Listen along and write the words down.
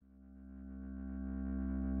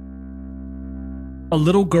A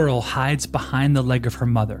little girl hides behind the leg of her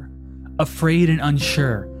mother, afraid and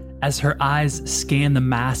unsure as her eyes scan the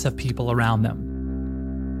mass of people around them.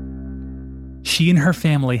 She and her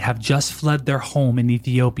family have just fled their home in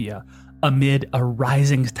Ethiopia amid a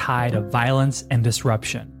rising tide of violence and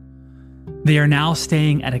disruption. They are now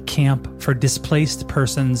staying at a camp for displaced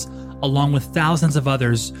persons, along with thousands of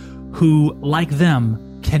others who, like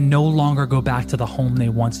them, can no longer go back to the home they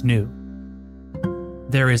once knew.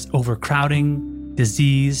 There is overcrowding,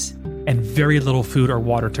 disease, and very little food or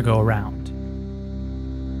water to go around.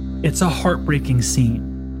 It's a heartbreaking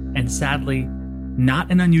scene, and sadly,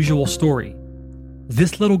 not an unusual story.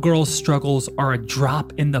 This little girl's struggles are a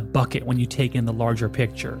drop in the bucket when you take in the larger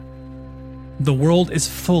picture. The world is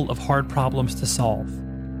full of hard problems to solve.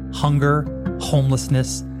 Hunger,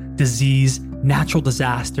 homelessness, disease, natural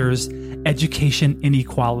disasters, education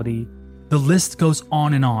inequality. The list goes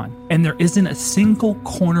on, and there isn't a single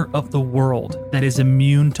corner of the world that is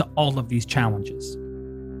immune to all of these challenges.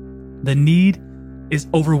 The need is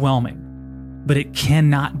overwhelming, but it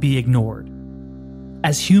cannot be ignored.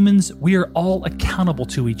 As humans, we are all accountable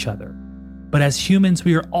to each other, but as humans,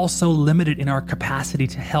 we are also limited in our capacity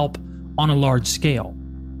to help on a large scale.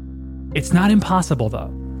 It's not impossible,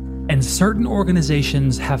 though, and certain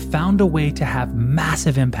organizations have found a way to have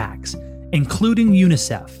massive impacts, including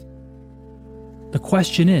UNICEF. The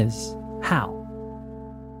question is, how?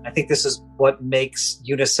 I think this is what makes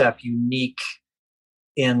UNICEF unique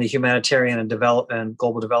in the humanitarian and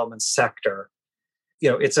global development sector.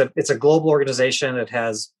 It's a global organization. It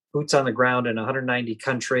has boots on the ground in 190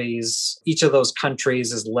 countries. Each of those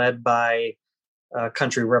countries is led by a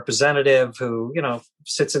country representative who,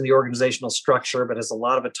 sits in the organizational structure, but has a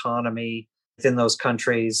lot of autonomy within those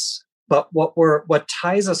countries. But what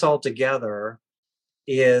ties us all together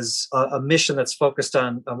is a mission that's focused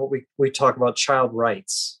on what we talk about child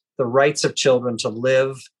rights, the rights of children to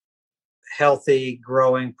live healthy,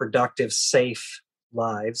 growing, productive, safe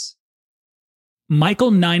lives. Michael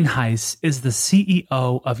Nienhuis is the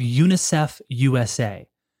CEO of UNICEF USA,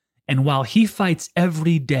 and while he fights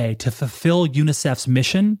every day to fulfill UNICEF's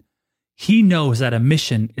mission, he knows that a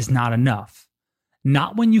mission is not enough,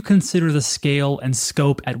 not when you consider the scale and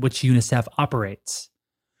scope at which UNICEF operates.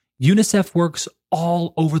 UNICEF works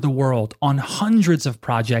all over the world on hundreds of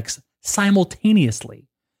projects simultaneously,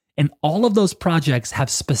 and all of those projects have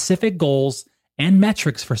specific goals and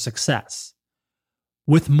metrics for success.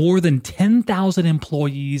 With more than 10,000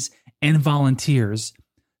 employees and volunteers,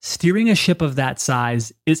 steering a ship of that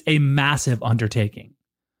size is a massive undertaking.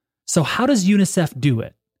 So how does UNICEF do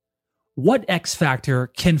it? What X factor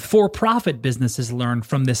can for-profit businesses learn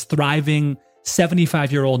from this thriving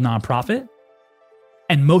 75-year-old nonprofit?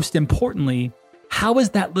 And most importantly, how is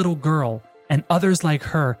that little girl and others like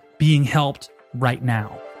her being helped right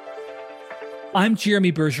now? I'm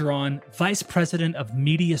Jeremy Bergeron, Vice President of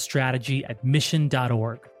Media Strategy at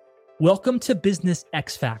Mission.org. Welcome to Business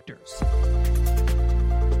X Factors.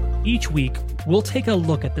 Each week, we'll take a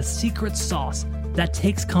look at the secret sauce that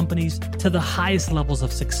takes companies to the highest levels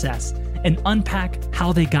of success and unpack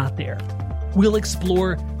how they got there. We'll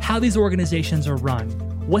explore how these organizations are run,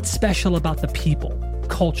 what's special about the people,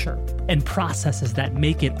 culture, and processes that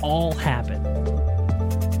make it all happen.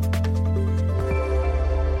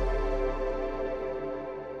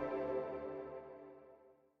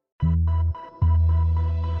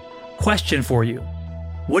 Question for you.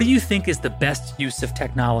 What do you think is the best use of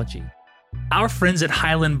technology? Our friends at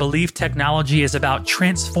Hyland believe technology is about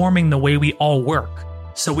transforming the way we all work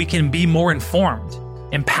so we can be more informed,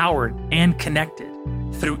 empowered, and connected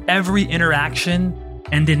through every interaction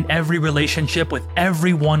and in every relationship with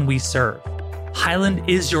everyone we serve. Hyland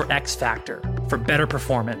is your X factor for better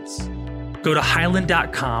performance. Go to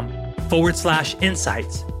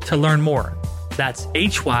hyland.com/insights to learn more. That's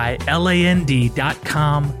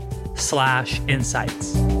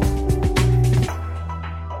hyland.com/insights.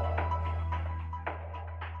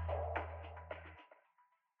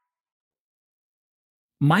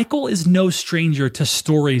 Michael is no stranger to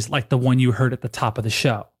stories like the one you heard at the top of the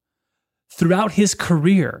show. Throughout his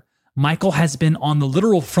career, Michael has been on the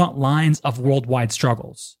literal front lines of worldwide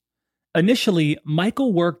struggles. Initially,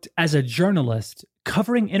 Michael worked as a journalist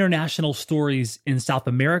covering international stories in South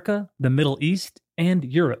America, the Middle East, and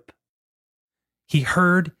Europe. He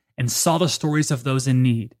heard and saw the stories of those in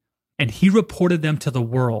need, and he reported them to the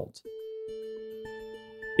world.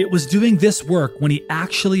 It was doing this work when he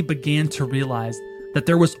actually began to realize that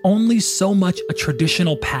there was only so much a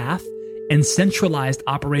traditional path and centralized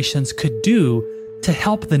operations could do to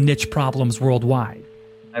help the niche problems worldwide.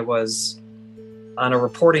 I was on a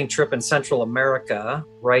reporting trip in Central America,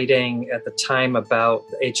 writing at the time about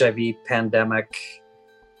the HIV pandemic,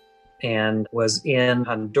 and was in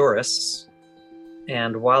Honduras.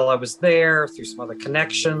 And while I was there, through some other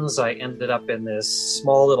connections, I ended up in this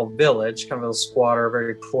small little village, kind of a little squatter,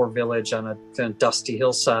 very poor village on a kind of dusty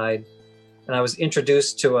hillside. And I was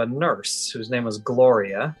introduced to a nurse whose name was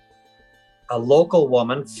Gloria, a local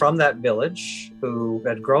woman from that village who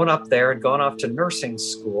had grown up there, had gone off to nursing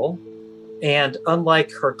school. And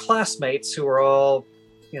unlike her classmates who were all,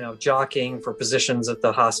 jockeying for positions at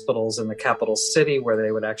the hospitals in the capital city where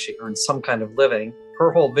they would actually earn some kind of living, her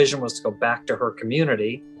whole vision was to go back to her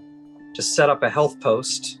community, to set up a health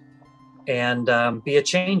post and be a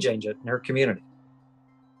change agent in her community.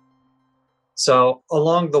 So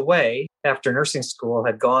along the way, after nursing school,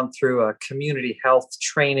 had gone through a community health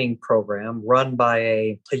training program run by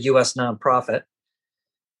a U.S. nonprofit.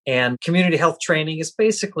 And community health training is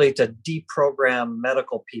basically to deprogram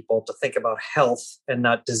medical people to think about health and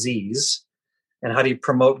not disease. And how do you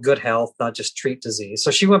promote good health, not just treat disease? So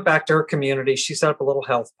she went back to her community. She set up a little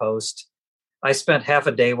health post. I spent half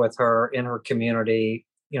a day with her in her community.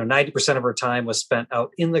 90% of her time was spent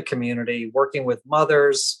out in the community, working with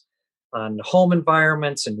mothers on home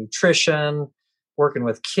environments and nutrition, working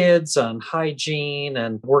with kids on hygiene,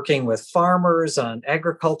 and working with farmers on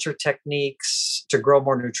agriculture techniques to grow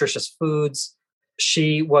more nutritious foods.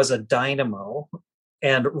 She was a dynamo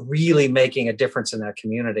and really making a difference in that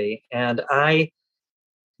community. And I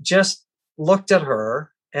just looked at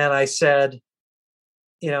her and I said,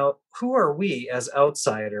 who are we as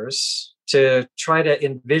outsiders to try to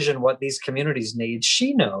envision what these communities need?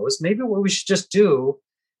 She knows. Maybe what we should just do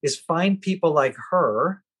is find people like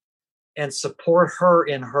her and support her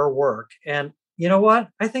in her work. And you know what?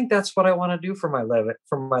 I think that's what I want to do for my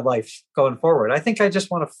life going forward. I think I just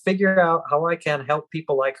want to figure out how I can help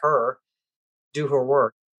people like her do her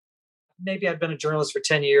work. Maybe I've been a journalist for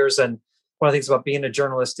 10 years. And one of the things about being a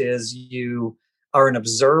journalist is you are an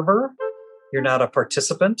observer. You're not a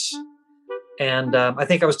participant. And I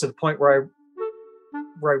think I was to the point where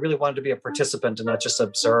I really wanted to be a participant and not just an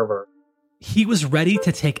observer. He was ready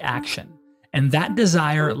to take action, and that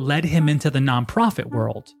desire led him into the nonprofit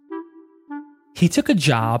world. He took a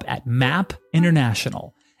job at MAP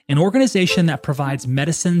International, an organization that provides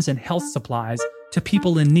medicines and health supplies to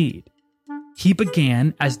people in need. He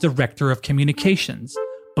began as director of communications,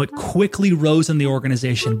 but quickly rose in the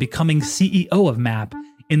organization, becoming CEO of MAP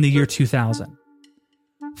in the year 2000.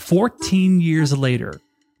 14 years later,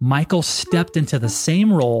 Michael stepped into the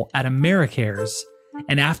same role at AmeriCares,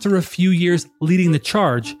 and after a few years leading the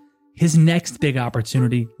charge, his next big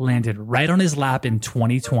opportunity landed right on his lap in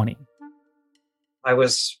 2020. I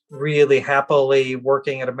was really happily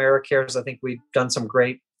working at AmeriCares. I think we've done some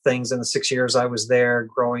great things in the 6 years I was there,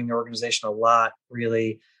 growing the organization a lot,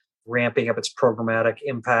 really ramping up its programmatic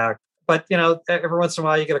impact. But, every once in a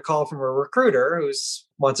while you get a call from a recruiter who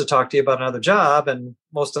wants to talk to you about another job. And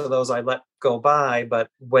most of those I let go by. But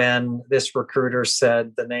when this recruiter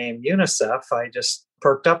said the name UNICEF, I just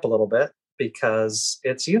perked up a little bit because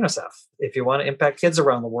it's UNICEF. If you want to impact kids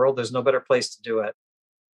around the world, there's no better place to do it.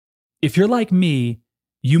 If you're like me,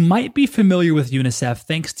 you might be familiar with UNICEF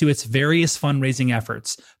thanks to its various fundraising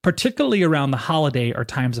efforts, particularly around the holiday or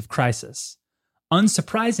times of crisis.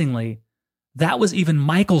 Unsurprisingly, that was even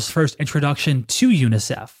Michael's first introduction to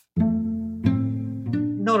UNICEF.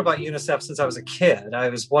 Known about UNICEF since I was a kid. I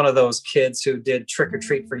was one of those kids who did trick or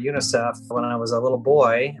treat for UNICEF when I was a little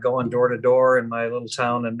boy, going door to door in my little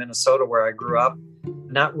town in Minnesota where I grew up,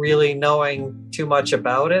 not really knowing too much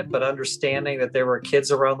about it, but understanding that there were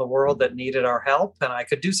kids around the world that needed our help and I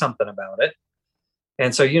could do something about it.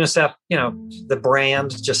 And so UNICEF, the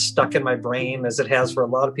brand just stuck in my brain, as it has for a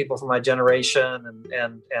lot of people from my generation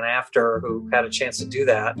and after who had a chance to do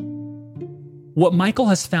that. What Michael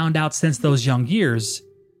has found out since those young years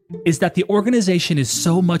is that the organization is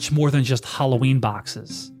so much more than just Halloween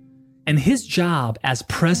boxes. And his job as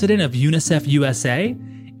president of UNICEF USA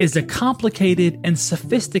is a complicated and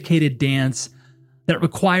sophisticated dance that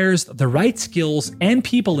requires the right skills and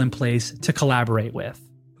people in place to collaborate with.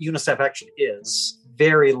 UNICEF actually is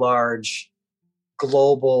very large,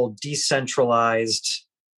 global, decentralized,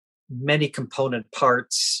 many component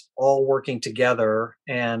parts all working together.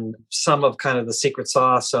 And some of kind of the secret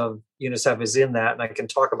sauce of UNICEF is in that. And I can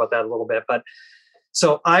talk about that a little bit. But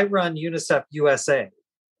so I run UNICEF USA,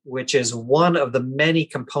 which is one of the many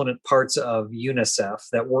component parts of UNICEF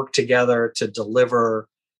that work together to deliver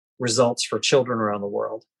results for children around the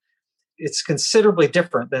world. It's considerably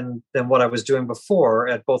different than what I was doing before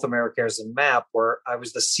at both AmeriCares and MAP, where I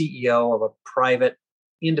was the CEO of a private,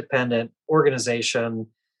 independent organization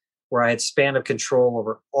where I had span of control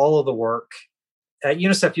over all of the work. At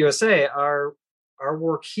UNICEF USA, our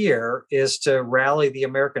work here is to rally the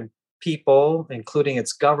American people, including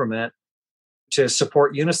its government, to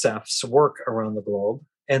support UNICEF's work around the globe,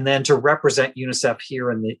 and then to represent UNICEF here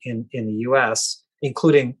in the US,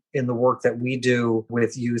 including in the work that we do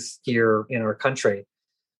with youth here in our country.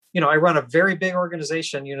 I run a very big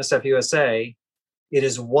organization, UNICEF USA. It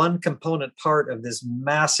is one component part of this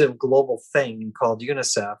massive global thing called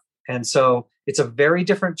UNICEF. And so it's a very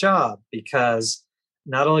different job, because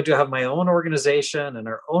not only do I have my own organization and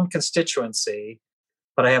our own constituency,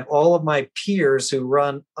 but I have all of my peers who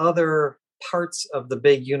run other parts of the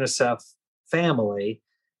big UNICEF family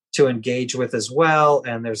to engage with as well.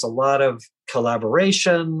 And there's a lot of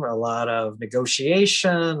collaboration, a lot of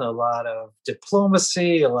negotiation, a lot of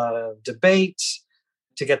diplomacy, a lot of debate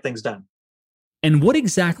to get things done. And what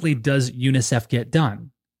exactly does UNICEF get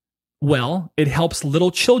done? Well, it helps little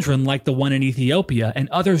children like the one in Ethiopia and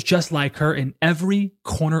others just like her in every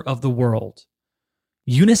corner of the world.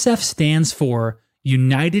 UNICEF stands for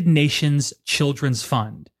United Nations Children's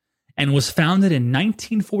Fund and was founded in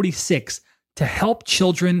 1946 to help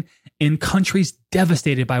children in countries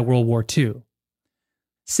devastated by World War II.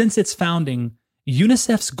 Since its founding,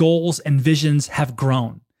 UNICEF's goals and visions have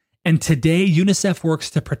grown, and today UNICEF works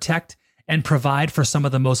to protect and provide for some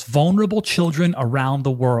of the most vulnerable children around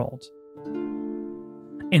the world.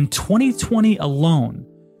 In 2020 alone,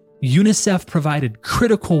 UNICEF provided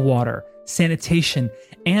critical water, sanitation,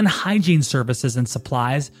 and hygiene services and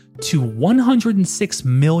supplies to 106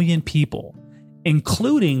 million people,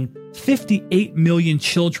 including 58 million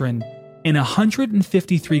children in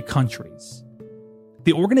 153 countries.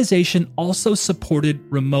 The organization also supported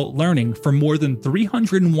remote learning for more than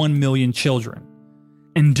 301 million children.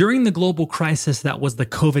 And during the global crisis that was the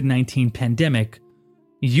COVID-19 pandemic,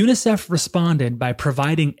 UNICEF responded by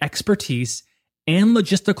providing expertise and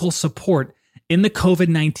logistical support in the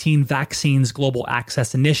COVID-19 Vaccines Global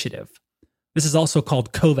Access Initiative. This is also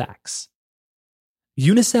called COVAX.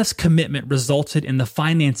 UNICEF's commitment resulted in the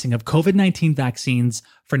financing of COVID-19 vaccines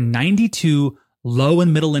for 92 low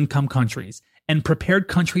and middle income countries and prepared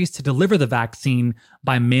countries to deliver the vaccine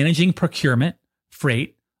by managing procurement,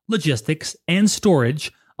 freight, logistics, and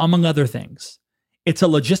storage, among other things. It's a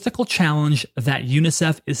logistical challenge that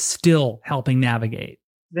UNICEF is still helping navigate.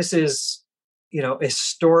 This is, a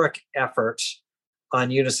historic effort on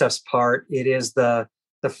UNICEF's part. It is the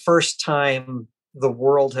first time the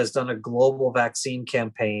world has done a global vaccine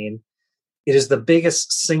campaign. It is the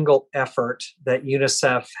biggest single effort that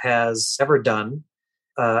UNICEF has ever done.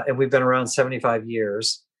 And we've been around 75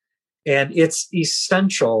 years. And it's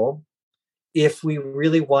essential if we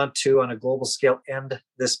really want to, on a global scale, end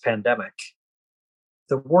this pandemic.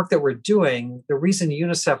 The work that we're doing, the reason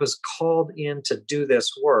UNICEF is called in to do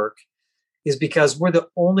this work is because we're the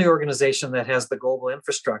only organization that has the global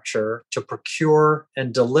infrastructure to procure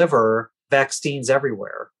and deliver vaccines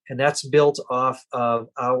everywhere. And that's built off of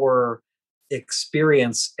our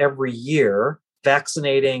experience every year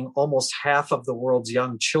vaccinating almost half of the world's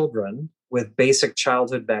young children with basic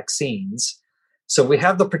childhood vaccines. So we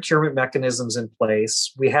have the procurement mechanisms in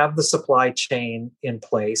place. We have the supply chain in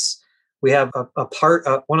place. We have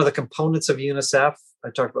one of the components of UNICEF. I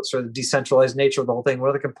talked about sort of the decentralized nature of the whole thing. One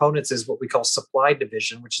of the components is what we call supply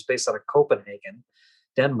division, which is based out of Copenhagen,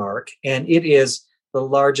 Denmark. And it is the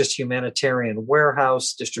largest humanitarian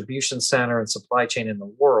warehouse, distribution center, and supply chain in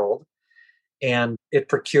the world. And it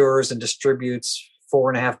procures and distributes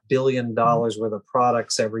 $4.5 billion worth of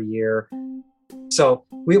products every year. So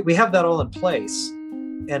we have that all in place.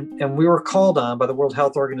 And we were called on by the World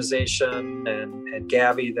Health Organization and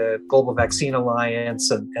Gavi, the Global Vaccine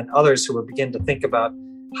Alliance, and others who were beginning to think about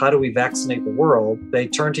how do we vaccinate the world. They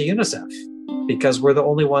turned to UNICEF because we're the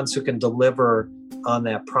only ones who can deliver on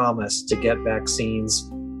that promise to get vaccines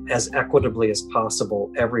as equitably as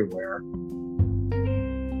possible everywhere.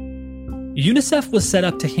 UNICEF was set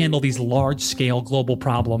up to handle these large-scale global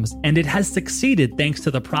problems, and it has succeeded thanks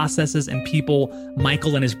to the processes and people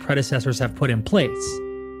Michael and his predecessors have put in place.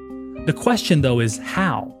 The question, though, is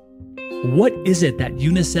how? What is it that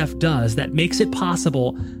UNICEF does that makes it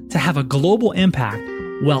possible to have a global impact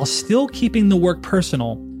while still keeping the work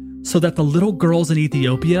personal so that the little girls in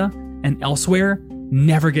Ethiopia and elsewhere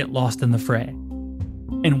never get lost in the fray?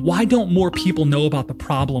 And why don't more people know about the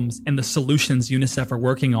problems and the solutions UNICEF are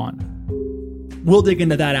working on? We'll dig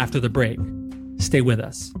into that after the break. Stay with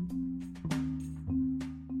us.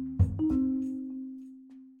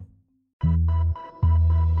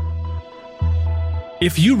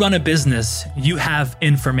 If you run a business, you have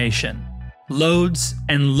information. Loads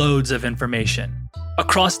and loads of information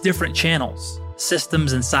across different channels.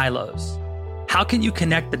 systems, and silos? How can you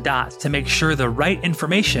connect the dots to make sure the right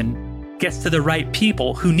information gets to the right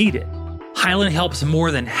people who need it? Hyland helps more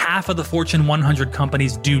than half of the Fortune 100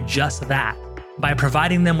 companies do just that by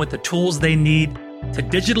providing them with the tools they need to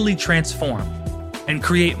digitally transform and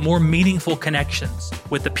create more meaningful connections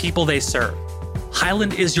with the people they serve.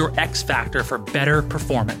 Hyland is your X factor for better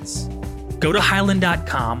performance. Go to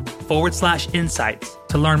hyland.com/insights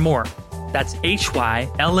to learn more. That's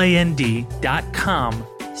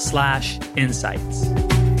hyland.com/insights.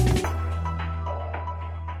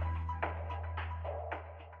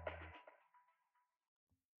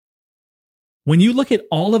 When you look at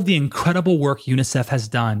all of the incredible work UNICEF has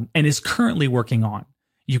done and is currently working on,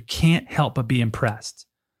 you can't help but be impressed.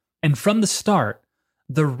 And from the start,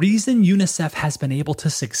 the reason UNICEF has been able to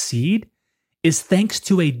succeed is thanks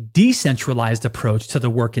to a decentralized approach to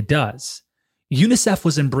the work it does. UNICEF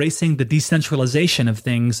was embracing the decentralization of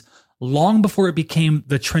things long before it became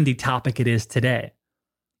the trendy topic it is today.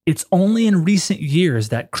 It's only in recent years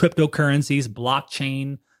that cryptocurrencies,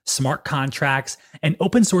 blockchain, smart contracts, and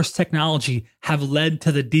open source technology have led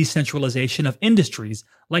to the decentralization of industries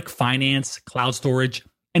like finance, cloud storage,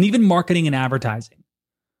 and even marketing and advertising.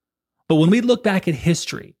 But when we look back at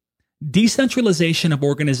history, decentralization of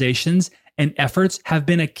organizations and efforts have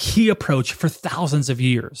been a key approach for thousands of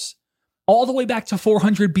years. All the way back to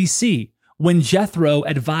 400 BC, when Jethro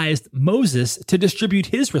advised Moses to distribute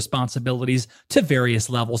his responsibilities to various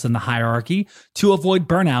levels in the hierarchy to avoid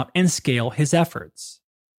burnout and scale his efforts.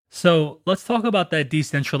 So let's talk about that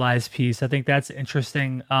decentralized piece. I think that's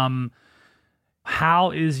interesting.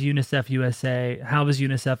 How is UNICEF USA, how is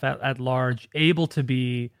UNICEF at large able to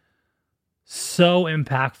be so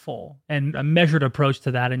impactful and a measured approach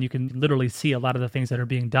to that? And you can literally see a lot of the things that are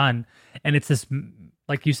being done. And it's this,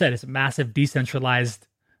 like you said, it's a massive decentralized,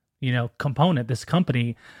 component, this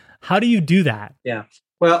company. How do you do that? Yeah.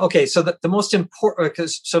 Well, okay. So the most important,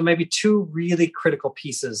 so maybe two really critical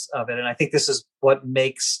pieces of it. And I think this is what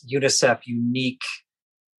makes UNICEF unique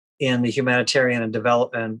in the humanitarian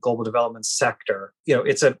and global development sector.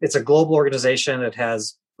 It's a global organization. It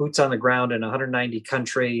has boots on the ground in 190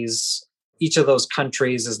 countries. Each of those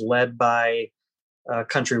countries is led by a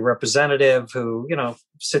country representative who,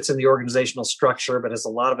 sits in the organizational structure, but has a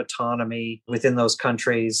lot of autonomy within those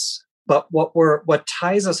countries. But what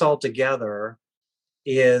ties us all together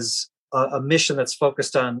is a mission that's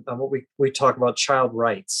focused on what we talk about child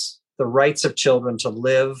rights, the rights of children to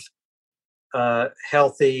live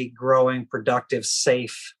healthy, growing, productive,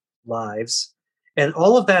 safe lives. And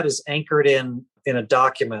all of that is anchored in a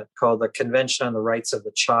document called the Convention on the Rights of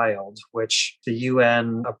the Child, which the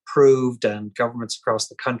UN approved and governments across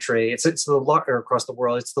the country, across the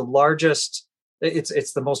world, it's the largest,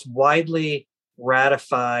 it's the most widely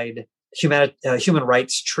ratified human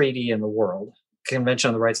rights treaty in the world. Convention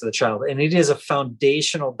on the Rights of the Child. And it is a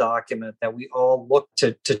foundational document that we all look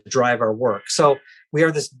to drive our work. So we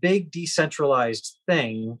are this big decentralized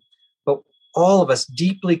thing, but all of us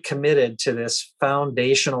deeply committed to this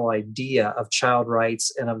foundational idea of child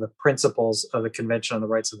rights and of the principles of the Convention on the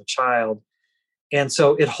Rights of the Child. And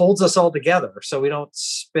so it holds us all together so we don't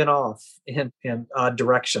spin off in odd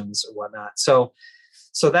directions or whatnot. So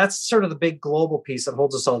that's sort of the big global piece that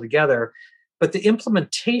holds us all together. But the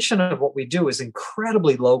implementation of what we do is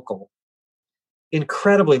incredibly local. And,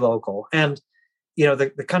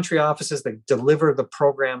 the country offices that deliver the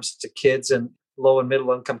programs to kids in low and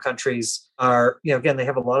middle income countries are, again, they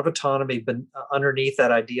have a lot of autonomy, but underneath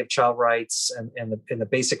that idea of child rights and the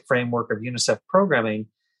basic framework of UNICEF programming.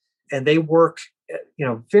 And they work,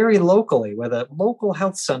 very locally with a local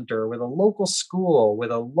health center, with a local school,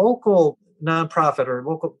 with a local nonprofit or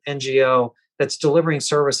local NGO that's delivering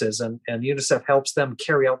services, and UNICEF helps them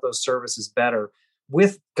carry out those services better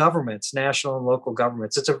with governments, national and local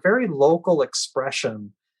governments. It's a very local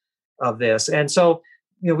expression of this. And so,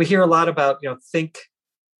 we hear a lot about, think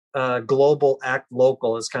global, act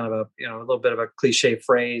local is kind of a little bit of a cliche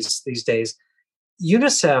phrase these days.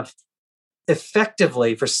 UNICEF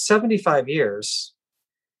effectively for 75 years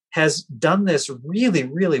has done this really,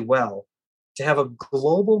 really well, to have a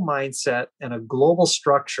global mindset and a global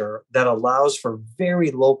structure that allows for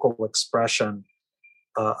very local expression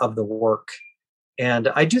of the work. And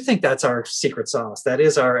I do think that's our secret sauce. That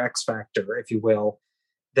is our X factor, if you will,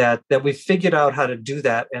 that we figured out how to do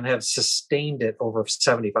that and have sustained it over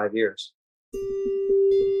 75 years.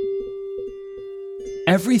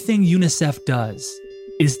 Everything UNICEF does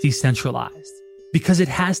is decentralized because it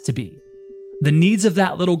has to be. The needs of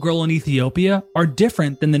that little girl in Ethiopia are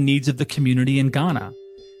different than the needs of the community in Ghana.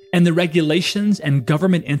 And the regulations and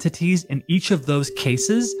government entities in each of those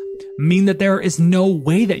cases mean that there is no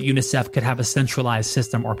way that UNICEF could have a centralized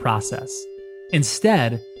system or process.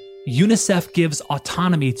 Instead, UNICEF gives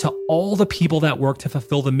autonomy to all the people that work to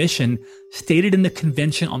fulfill the mission stated in the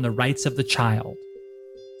Convention on the Rights of the Child.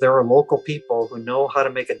 There are local people who know how to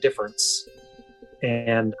make a difference.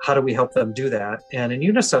 And how do we help them do that? And in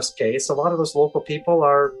UNICEF's case, a lot of those local people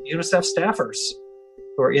are UNICEF staffers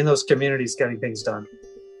who are in those communities getting things done.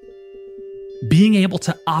 Being able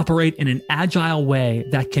to operate in an agile way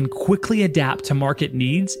that can quickly adapt to market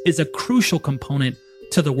needs is a crucial component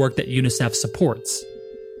to the work that UNICEF supports.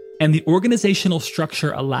 And the organizational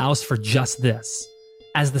structure allows for just this.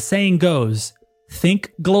 As the saying goes,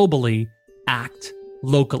 think globally, act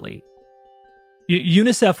locally.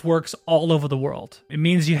 UNICEF works all over the world. It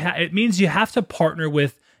means you have to partner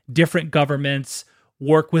with different governments,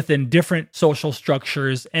 work within different social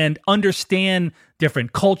structures, and understand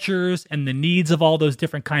different cultures and the needs of all those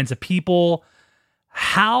different kinds of people.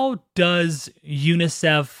 How does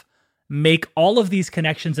UNICEF make all of these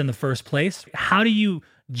connections in the first place? How do you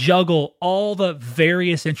juggle all the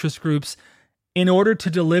various interest groups in order to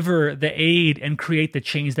deliver the aid and create the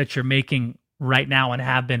change that you're making right now and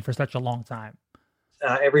have been for such a long time?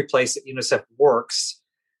 Every place that UNICEF works,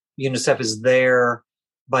 UNICEF is there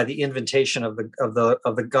by the invitation of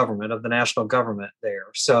the government, of the national government there.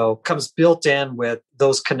 So it comes built in with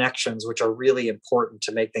those connections, which are really important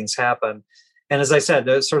to make things happen. And as I said,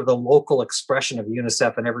 there's sort of the local expression of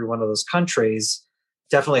UNICEF in every one of those countries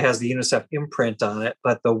definitely has the UNICEF imprint on it,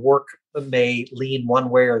 but the work may lean one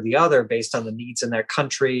way or the other based on the needs in that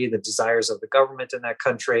country, the desires of the government in that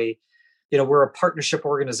country. We're a partnership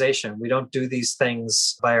organization. We don't do these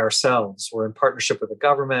things by ourselves. We're in partnership with the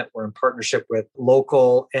government. We're in partnership with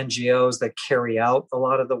local NGOs that carry out a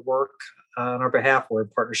lot of the work on our behalf. We're in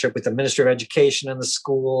partnership with the Ministry of Education and the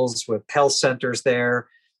schools, with health centers there.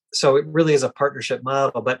 So it really is a partnership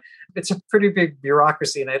model, but it's a pretty big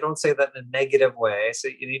bureaucracy. And I don't say that in a negative way. So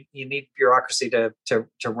you need bureaucracy to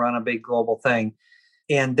run a big global thing.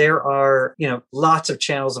 And there are, lots of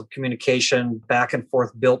channels of communication back and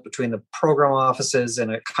forth built between the program offices in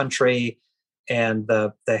a country and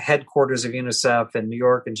the headquarters of UNICEF in New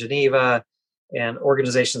York and Geneva, and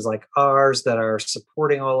organizations like ours that are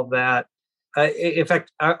supporting all of that. In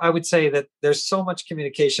fact, I would say that there's so much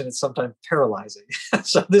communication; it's sometimes paralyzing.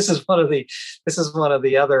 So this is one of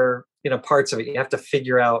the other parts of it. You have to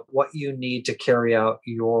figure out what you need to carry out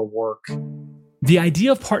your work. The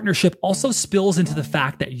idea of partnership also spills into the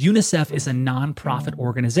fact that UNICEF is a nonprofit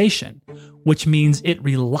organization, which means it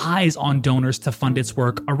relies on donors to fund its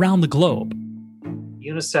work around the globe.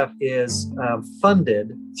 UNICEF is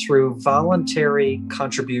funded through voluntary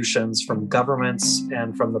contributions from governments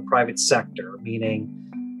and from the private sector, meaning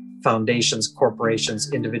foundations,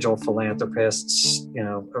 corporations, individual philanthropists,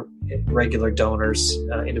 regular donors,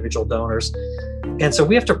 individual donors. And so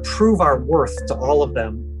we have to prove our worth to all of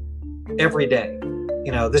them every day.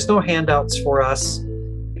 There's no handouts for us.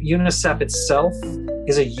 UNICEF itself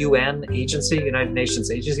is a UN agency, United Nations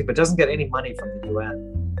agency, but doesn't get any money from the UN.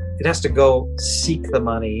 It has to go seek the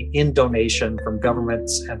money in donation from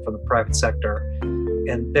governments and from the private sector.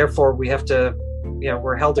 And therefore we have to,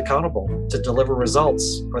 we're held accountable to deliver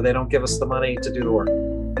results, or they don't give us the money to do the work.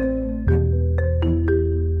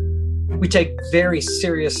 We take very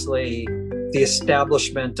seriously the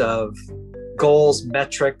establishment of goals,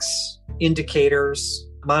 metrics, indicators,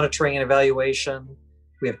 monitoring and evaluation.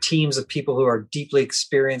 We have teams of people who are deeply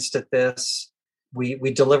experienced at this. We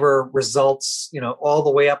deliver results, all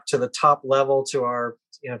the way up to the top level to our,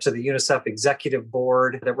 to the UNICEF executive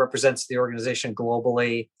board that represents the organization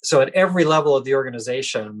globally. So at every level of the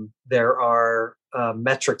organization, there are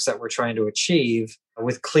metrics that we're trying to achieve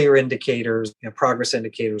with clear indicators, progress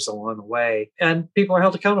indicators along the way, and people are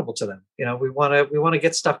held accountable to them. We want to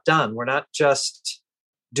get stuff done. We're not just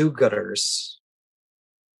do-gooders.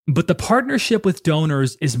 But the partnership with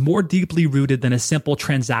donors is more deeply rooted than a simple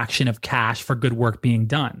transaction of cash for good work being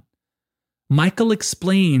done. Michael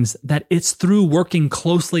explains that it's through working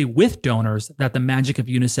closely with donors that the magic of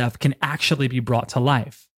UNICEF can actually be brought to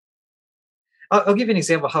life. I'll give you an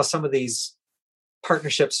example of how some of these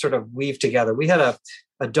partnerships sort of weave together. We had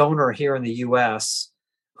a donor here in the US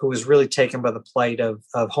who was really taken by the plight of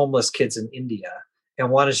homeless kids in India and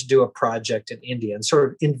wanted to do a project in India and sort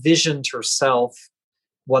of envisioned herself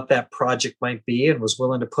what that project might be and was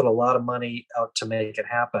willing to put a lot of money out to make it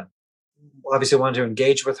happen. Obviously wanted to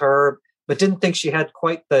engage with her, but didn't think she had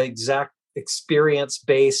quite the exact experience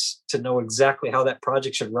base to know exactly how that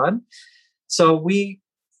project should run. So we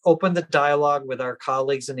opened the dialogue with our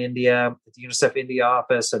colleagues in India, at the UNICEF India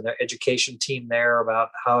office and their education team there about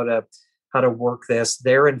how to how to work this.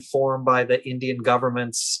 They're informed by the Indian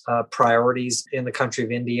government's priorities in the country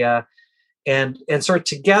of India. And sort of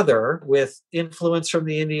together with influence from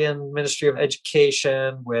the Indian Ministry of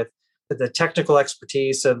Education, with the technical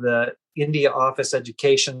expertise of the India Office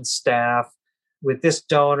Education staff, with this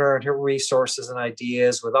donor and her resources and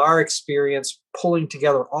ideas, with our experience pulling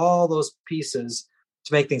together all those pieces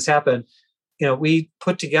to make things happen, we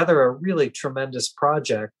put together a really tremendous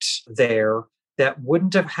project there that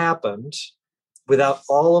wouldn't have happened without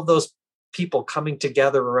all of those people coming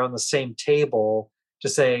together around the same table to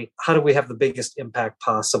say, how do we have the biggest impact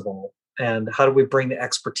possible? And how do we bring the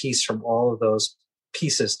expertise from all of those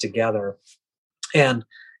pieces together? And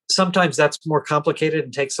sometimes that's more complicated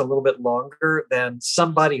and takes a little bit longer than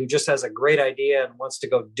somebody who just has a great idea and wants to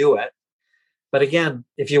go do it. But again,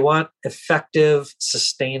 if you want effective,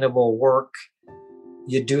 sustainable work,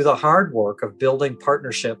 you do the hard work of building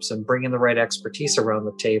partnerships and bringing the right expertise around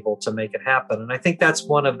the table to make it happen. And I think that's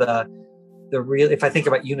one of the real, if I think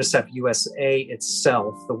about UNICEF USA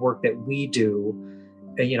itself, the work that we do,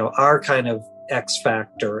 our kind of X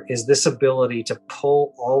factor is this ability to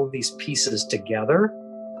pull all of these pieces together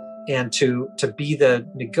and to be the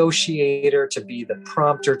negotiator, to be the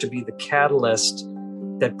prompter, to be the catalyst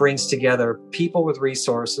that brings together people with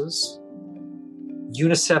resources,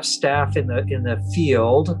 UNICEF staff in the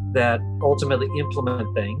field that ultimately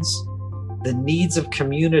implement things, the needs of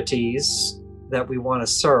communities that we want to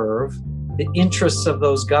serve, the interests of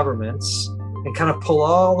those governments, and kind of pull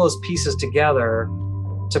all those pieces together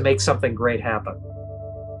to make something great happen.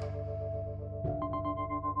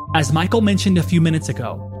 As Michael mentioned a few minutes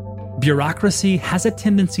ago, bureaucracy has a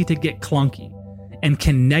tendency to get clunky and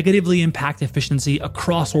can negatively impact efficiency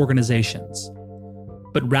across organizations.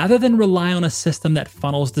 But rather than rely on a system that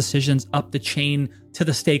funnels decisions up the chain to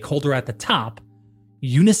the stakeholder at the top,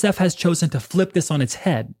 UNICEF has chosen to flip this on its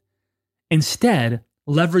head. Instead,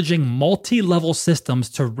 leveraging multi-level systems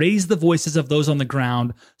to raise the voices of those on the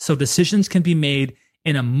ground so decisions can be made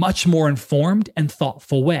in a much more informed and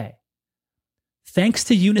thoughtful way. Thanks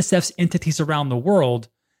to UNICEF's entities around the world,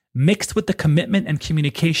 mixed with the commitment and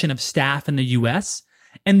communication of staff in the US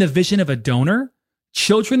and the vision of a donor,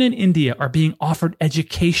 children in India are being offered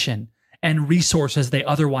education and resources they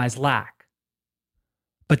otherwise lack.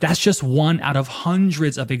 But that's just one out of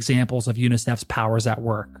hundreds of examples of UNICEF's powers at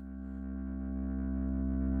work.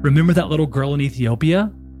 Remember that little girl in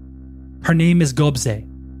Ethiopia? Her name is Gobze.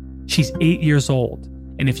 She's 8 years old,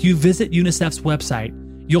 and if you visit UNICEF's website,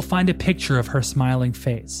 you'll find a picture of her smiling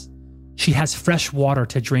face. She has fresh water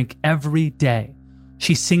to drink every day.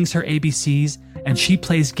 She sings her ABCs, and she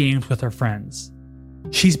plays games with her friends.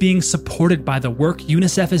 She's being supported by the work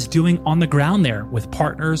UNICEF is doing on the ground there with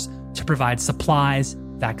partners to provide supplies,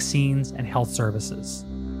 vaccines, and health services.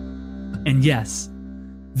 And yes,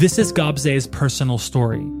 this is Gobze's personal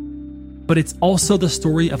story, but it's also the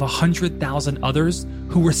story of 100,000 others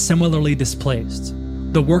who were similarly displaced.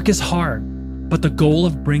 The work is hard, but the goal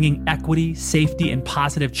of bringing equity, safety, and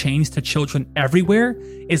positive change to children everywhere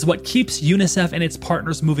is what keeps UNICEF and its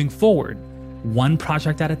partners moving forward, one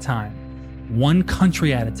project at a time, one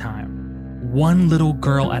country at a time, one little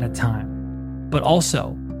girl at a time, but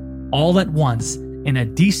also all at once in a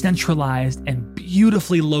decentralized and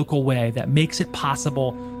beautifully local way that makes it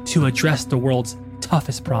possible to address the world's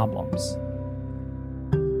toughest problems.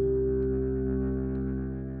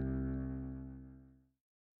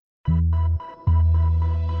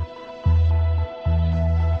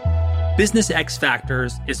 Business X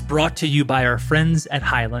Factors is brought to you by our friends at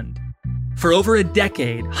Hyland. For over a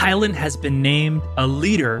decade, Hyland has been named a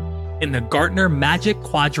leader in the Gartner Magic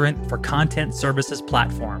Quadrant for Content Services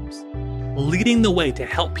Platforms, leading the way to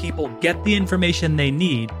help people get the information they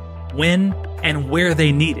need when and where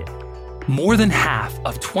they need it. More than half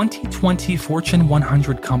of 2020 Fortune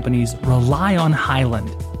 100 companies rely on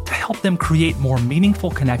Hyland to help them create more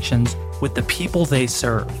meaningful connections with the people they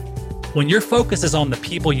serve. When your focus is on the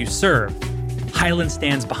people you serve, Hyland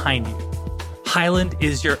stands behind you. Hyland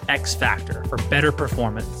is your X factor for better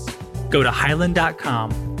performance. Go to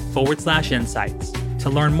hyland.com/insights to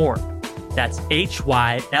learn more. That's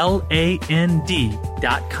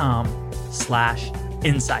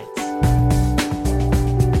HYLAND.com/insights.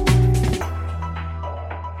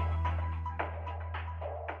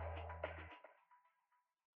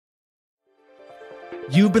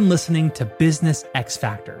 You've been listening to Business X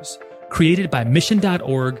Factors, created by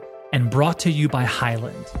Mission.org and brought to you by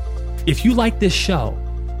Hyland. If you like this show,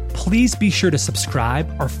 please be sure to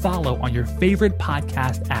subscribe or follow on your favorite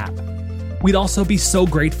podcast app. We'd also be so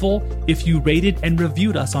grateful if you rated and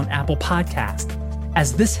reviewed us on Apple Podcasts,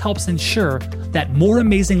 as this helps ensure that more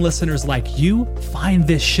amazing listeners like you find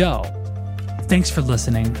this show. Thanks for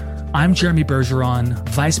listening. I'm Jeremy Bergeron,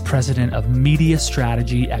 Vice President of Media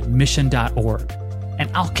Strategy at Mission.org, and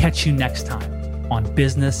I'll catch you next time on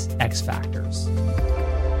Business X Factors.